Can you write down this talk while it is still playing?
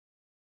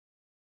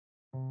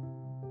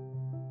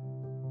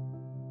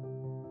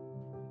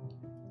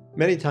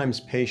Many times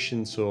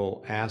patients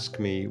will ask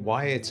me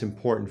why it's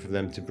important for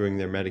them to bring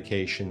their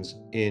medications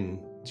in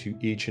to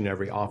each and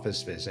every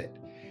office visit.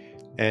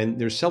 And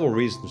there's several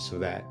reasons for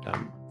that.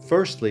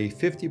 Firstly,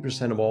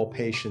 50% of all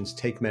patients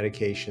take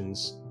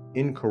medications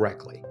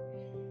incorrectly,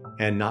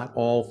 and not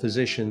all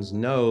physicians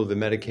know the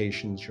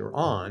medications you're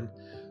on.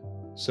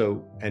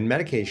 And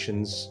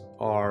medications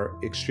are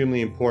extremely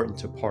important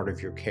to part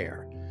of your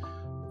care.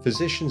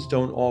 Physicians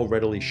don't all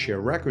readily share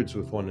records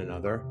with one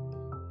another,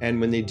 and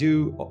when they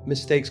do,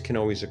 mistakes can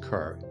always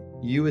occur.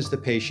 You as the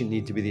patient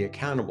need to be the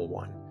accountable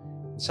one.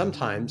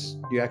 Sometimes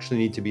you actually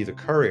need to be the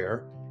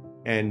courier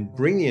and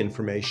bring the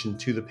information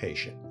to the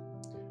patient,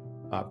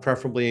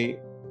 preferably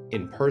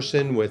in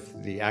person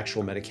with the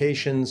actual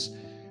medications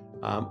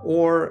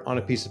or on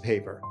a piece of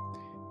paper.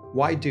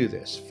 Why do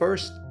this?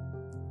 First,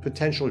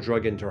 potential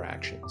drug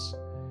interactions.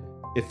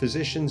 If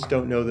physicians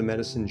don't know the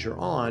medicines you're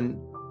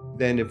on,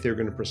 then if they're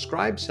going to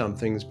prescribe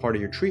something as part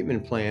of your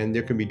treatment plan,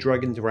 there can be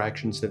drug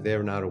interactions that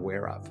they're not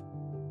aware of.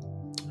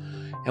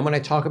 And when I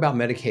talk about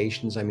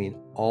medications, I mean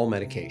all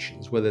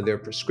medications, whether they're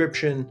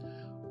prescription,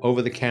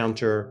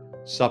 over-the-counter,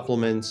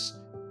 supplements.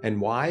 And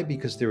why?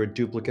 Because there are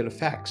duplicate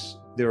effects.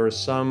 There are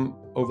some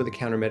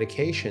over-the-counter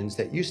medications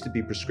that used to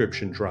be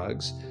prescription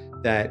drugs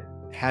that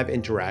have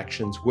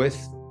interactions with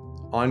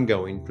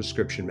ongoing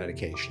prescription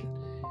medication.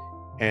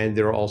 And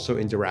there are also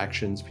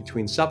interactions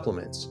between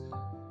supplements.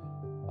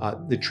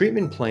 The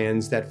treatment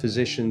plans that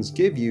physicians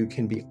give you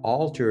can be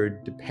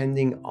altered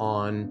depending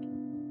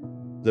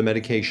on the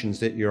medications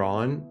that you're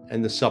on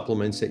and the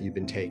supplements that you've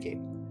been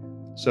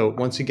taking. So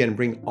once again,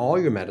 bring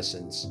all your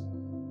medicines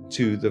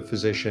to the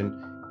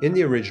physician in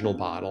the original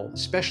bottle,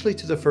 especially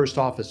to the first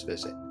office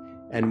visit.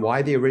 And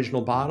why the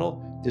original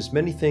bottle? There's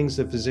many things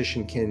the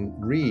physician can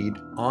read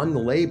on the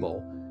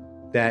label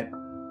that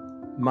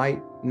might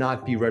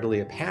not be readily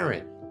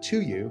apparent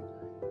to you.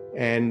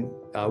 And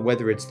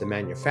whether it's the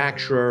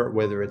manufacturer,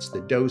 whether it's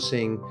the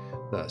dosing,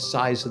 the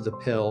size of the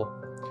pill,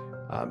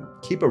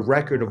 keep a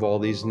record of all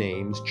these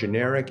names,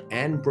 generic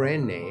and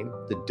brand name,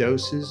 the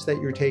doses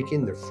that you're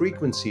taking, the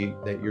frequency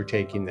that you're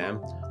taking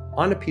them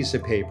on a piece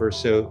of paper,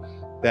 so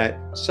that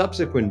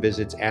subsequent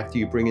visits after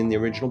you bring in the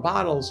original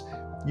bottles,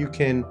 you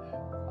can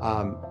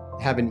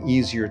have an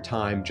easier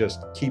time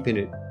just keeping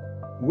it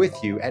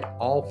with you at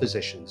all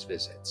physicians'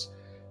 visits.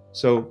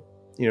 So,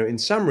 in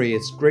summary,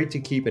 it's great to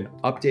keep an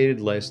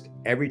updated list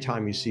every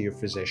time you see a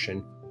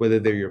physician, whether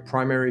they're your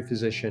primary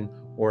physician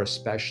or a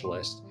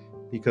specialist,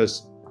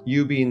 because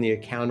you being the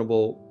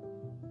accountable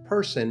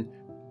person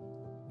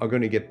are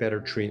going to get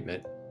better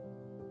treatment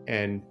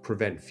and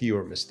prevent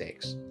fewer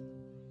mistakes.